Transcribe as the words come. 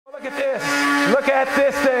Look at this. Look at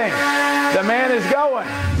this thing. The man is going.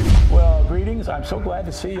 Well, greetings. I'm so glad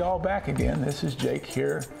to see you all back again. This is Jake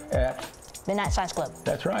here at Midnight Science Club.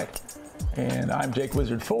 That's right. And I'm Jake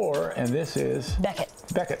Wizard 4, and this is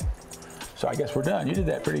Beckett. So I guess we're done. You did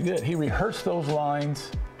that pretty good. He rehearsed those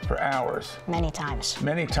lines for hours. Many times.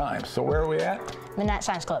 Many times. So where are we at? Midnight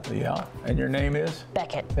Science Club. Yeah. And your name is?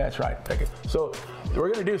 Beckett. That's right, Beckett. So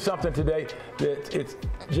we're going to do something today that it's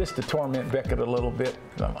just to torment Beckett a little bit.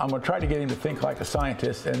 I'm going to try to get him to think like a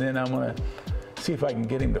scientist, and then I'm going to see if I can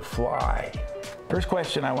get him to fly. First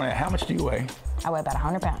question I want to, how much do you weigh? I weigh about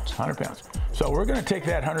 100 pounds. 100 pounds. So we're going to take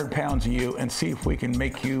that 100 pounds of you and see if we can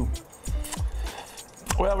make you,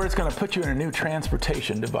 well, we're just going to put you in a new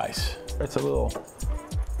transportation device. It's a little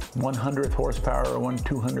 100th horsepower or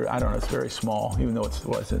 200. I don't know. It's very small, even though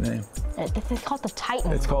what's the name? It's called the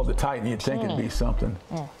Titan. It's called the Titan. You'd think it'd be something.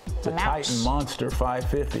 Yeah. It's a Titan Monster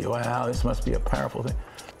 550. Wow, this must be a powerful thing.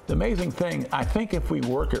 The amazing thing, I think if we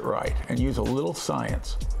work it right and use a little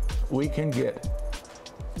science, we can get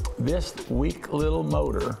this weak little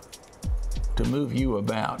motor to move you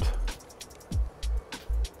about.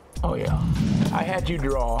 Oh yeah. I had you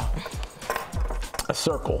draw a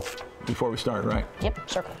circle before we started, right? Yep,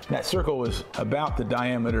 circle. That circle was about the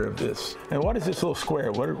diameter of this. And what is this little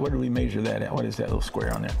square? What did we measure that at? What is that little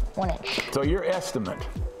square on there? 1 inch. So your estimate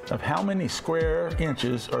of how many square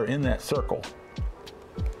inches are in that circle,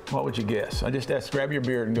 what would you guess? I just asked, grab your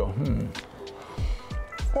beard and go,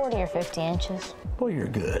 40 or 50 inches. Boy, you're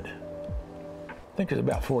good. I think it's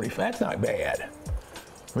about 45. That's not bad.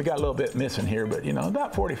 We got a little bit missing here, but you know,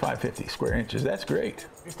 about 45, 50 square inches. That's great.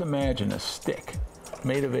 Just imagine a stick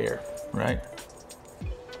made of air, right?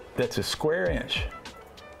 That's a square inch,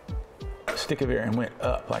 a stick of air, and went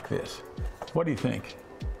up like this. What do you think?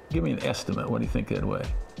 Give me an estimate. What do you think that'd weigh?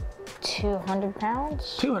 200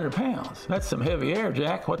 pounds? 200 pounds. That's some heavy air,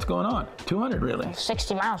 Jack. What's going on? 200 really?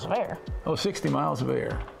 60 miles of air. Oh, 60 miles of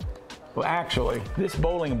air. Well, actually, this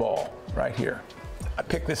bowling ball right here, I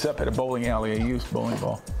picked this up at a bowling alley, a used bowling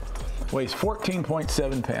ball, weighs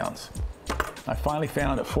 14.7 pounds. I finally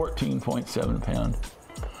found a 14.7 pound.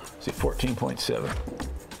 See, 14.7.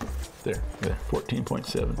 There,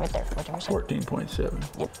 14.7. Right there,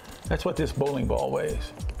 14.7. Yep. That's what this bowling ball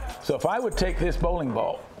weighs. So if I would take this bowling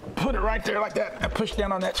ball, put it right there like that, and push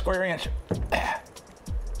down on that square inch,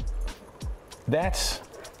 that's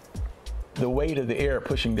the weight of the air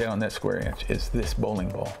pushing down that square inch is this bowling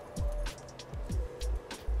ball.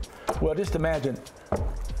 Well, just imagine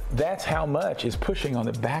that's how much is pushing on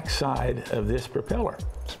the backside of this propeller.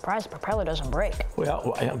 Surprised the propeller doesn't break.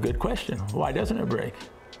 Well, good question. Why doesn't it break?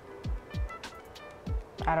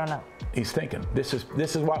 I don't know. He's thinking, this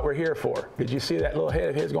is what we're here for. Did you see that little head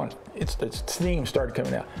of his going, the steam started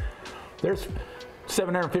coming out. There's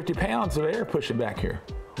 750 pounds of air pushing back here.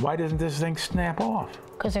 Why doesn't this thing snap off?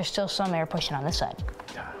 Because there's still some air pushing on this side.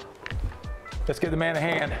 Let's give the man a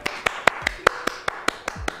hand.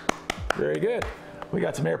 Very good. We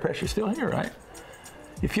got some air pressure still here, right?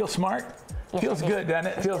 You feel smart? Yes, Feels good,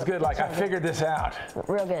 doesn't it? Feels good, like I figured this out.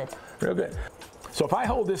 Real good. Real good. So if I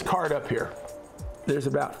hold this card up here, there's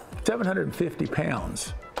about 750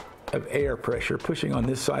 pounds of air pressure pushing on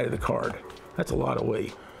this side of the card. That's a lot of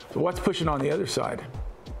weight. So what's pushing on the other side?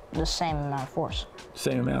 The same amount of force.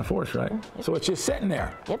 Same amount of force, right? Yep. So it's just sitting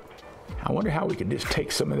there. Yep. I wonder how we could just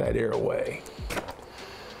take some of that air away.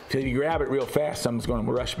 If you grab it real fast, something's going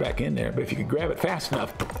to rush back in there. But if you could grab it fast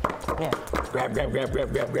enough, yeah. Grab,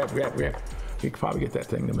 you could probably get that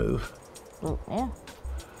thing to move. Yeah.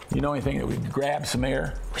 You know anything that would grab some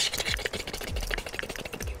air?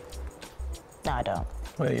 No, I don't.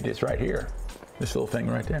 Well, it's right here. This little thing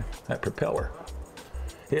right there, that propeller.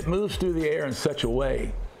 It moves through the air in such a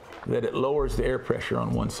way that it lowers the air pressure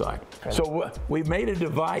on one side. Really? So we've made a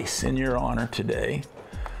device in your honor today.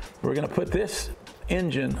 We're going to put this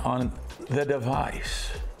engine on the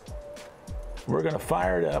device. We're going to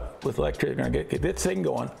fire it up with electricity. We're going to get this thing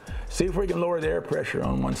going. See if we can lower the air pressure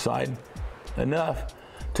on one side enough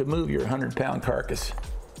to move your 100-pound carcass.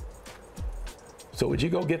 So would you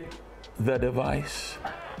go get the device?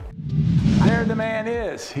 There the man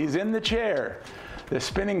is. He's in the chair. The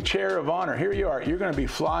spinning chair of honor. Here you are. You're going to be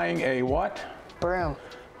flying a what? Broom.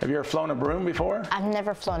 Have you ever flown a broom before? I've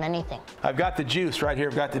never flown anything. I've got the juice right here.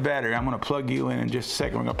 I've got the battery. I'm going to plug you in just a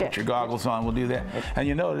second. We're going to put your goggles on. We'll do that. Yep. And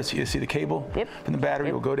you notice, you see the cable? Yep. And the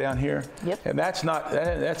battery will go down here. Yep. And that's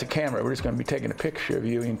a camera. We're just going to be taking a picture of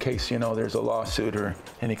you in case, you know, there's a lawsuit or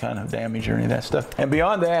any kind of damage or any of that stuff. And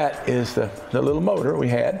beyond that is the little motor we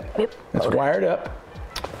had. Yep. That's wired up.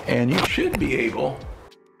 And you should be able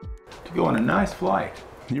to go on a nice flight.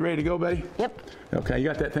 You ready to go, buddy? Yep. Okay, you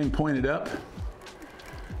got that thing pointed up.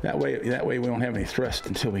 That way we don't have any thrust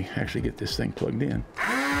until we actually get this thing plugged in.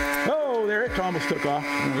 Oh, there it almost took off.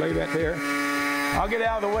 I'm gonna lay that there. I'll get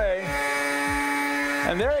out of the way.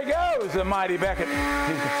 And there he goes, the mighty Beckett.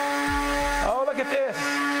 Oh, look at this.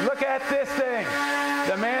 Look at this thing.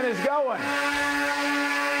 The man is going.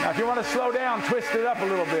 Now, if you want to slow down, twist it up a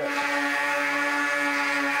little bit.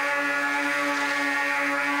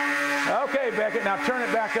 Okay, Beckett, now turn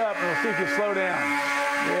it back up and we'll see if you slow down.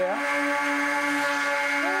 Yeah.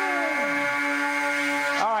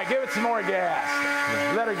 All right, give it some more gas.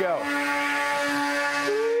 Let her go.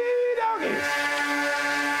 Wee doggies.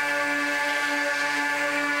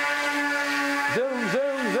 Zoom,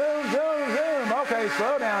 zoom, zoom, zoom, zoom. Okay,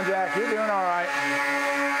 slow down, Jack. You're doing all right.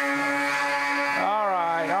 All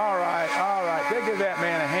right, all right, all right. Give that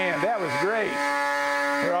man a hand. That was great.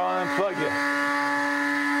 Here, I'll unplug you.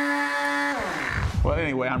 Well,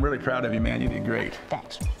 anyway, I'm really proud of you, man. You did great.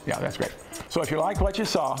 Thanks. Yeah, that's great. So if you like what you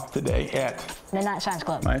saw today at Midnight Science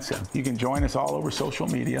Club, you can join us all over social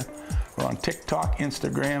media. We're on TikTok,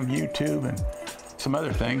 Instagram, YouTube, and some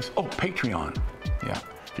other things. Oh, Patreon. Yeah.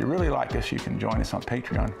 If you really like us, you can join us on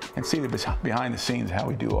Patreon and see the behind the scenes how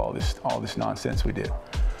we do all this nonsense we did.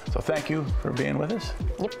 So thank you for being with us.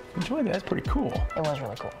 Yep. Enjoyed that. That's pretty cool. It was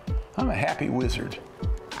really cool. I'm a happy wizard.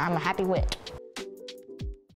 I'm a happy wit.